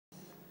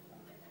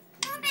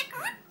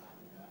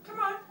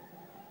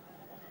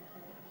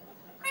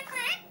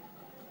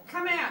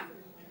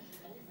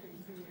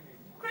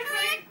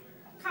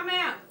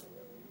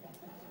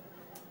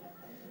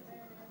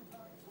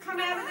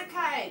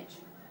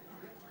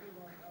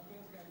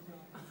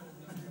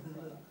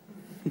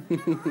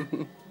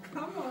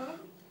Come on.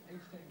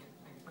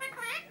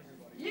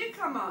 You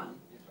come on.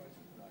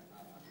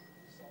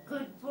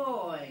 Good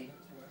boy.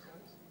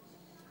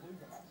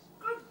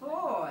 Good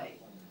boy.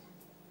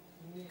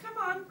 Come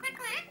on.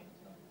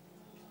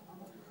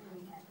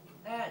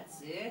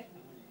 That's it.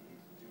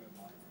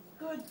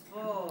 Good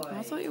boy.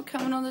 I thought you were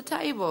coming on the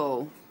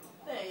table.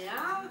 There you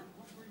are.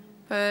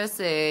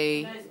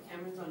 Percy. There's the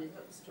camera's on. He's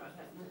got the strut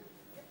happening.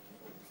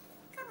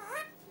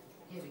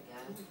 Here we go.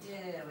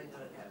 Yeah, we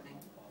got it happening.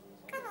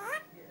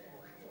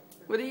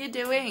 What are you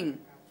doing?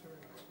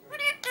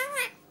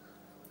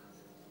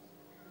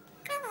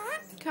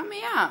 Come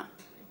here.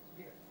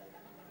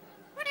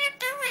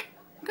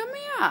 Come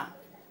here.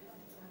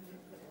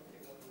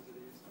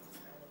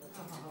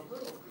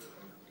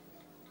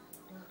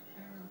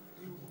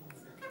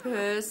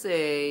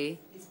 Percy.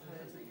 It's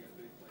Percy.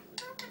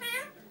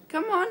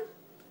 Come on.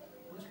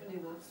 Watch when he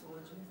walks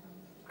towards you.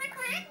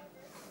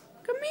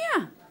 Come here. Oh,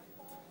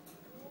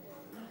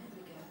 here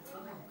we go.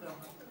 Oh,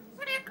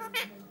 God.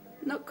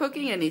 Not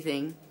cooking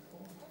anything.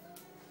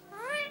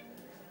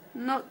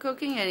 Not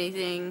cooking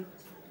anything.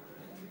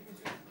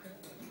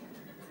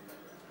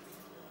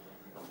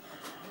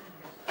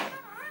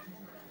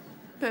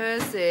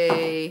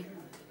 Percy.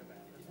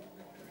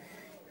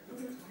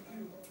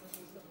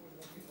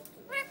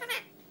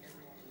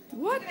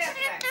 What?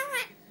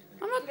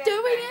 I'm not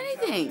doing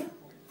anything.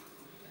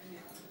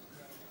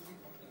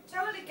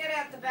 Tell her to get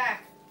out the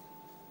back.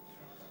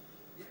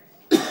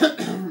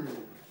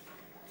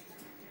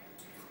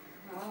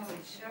 Oh,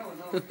 he's showing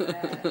off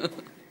bad.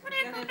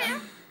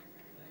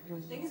 I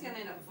think he's going to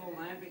end up falling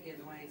over again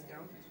the way he's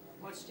going.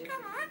 Watch Jim.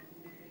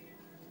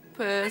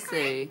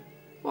 Percy.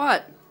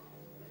 What?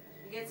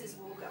 He gets his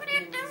walk up. And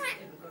then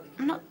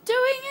I'm not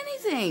doing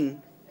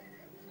anything.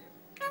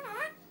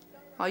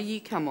 Oh,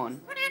 you come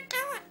on.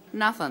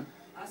 Nothing.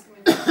 ask him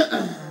if he's a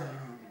good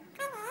boy.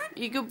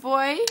 You good boy?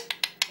 Are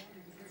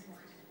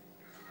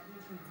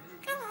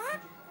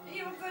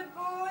you a good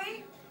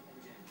boy?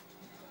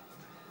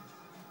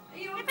 Are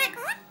you a good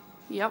boy?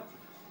 Yep.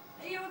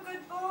 Are you a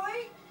good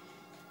boy?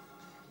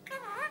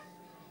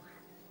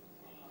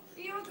 Are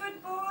you a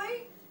good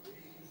boy?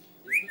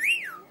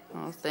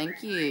 Oh,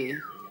 thank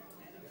you.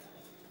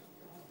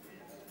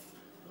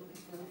 Look,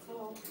 he's going to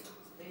fall. He's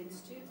being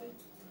stupid.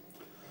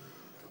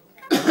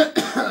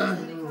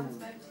 When he comes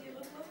back to you,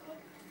 look, look,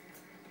 look.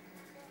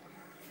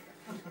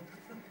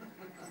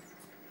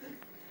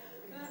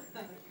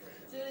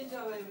 It's the only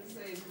time I ever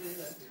see him do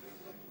that.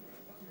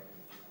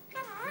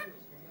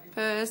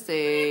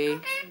 Percy.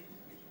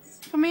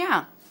 Come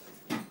here.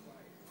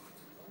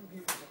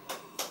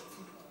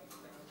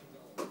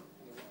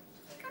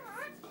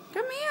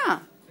 Come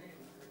here.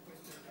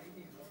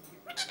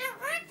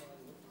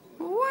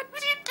 What?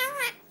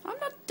 I'm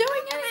not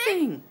doing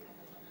anything.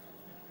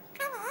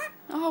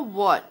 Oh,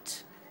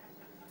 what?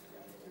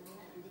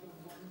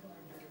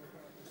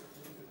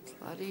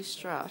 Bloody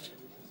strut.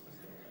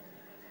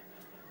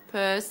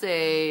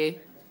 Percy.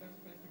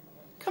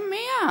 Come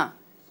here.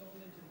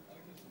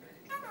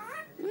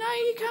 No,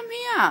 you come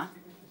here.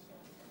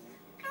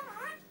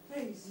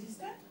 Hey,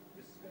 sister.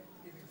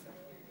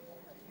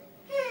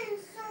 Hey,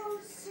 so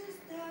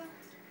sister.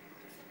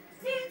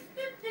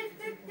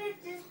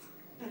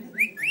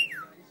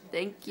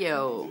 Thank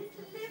you.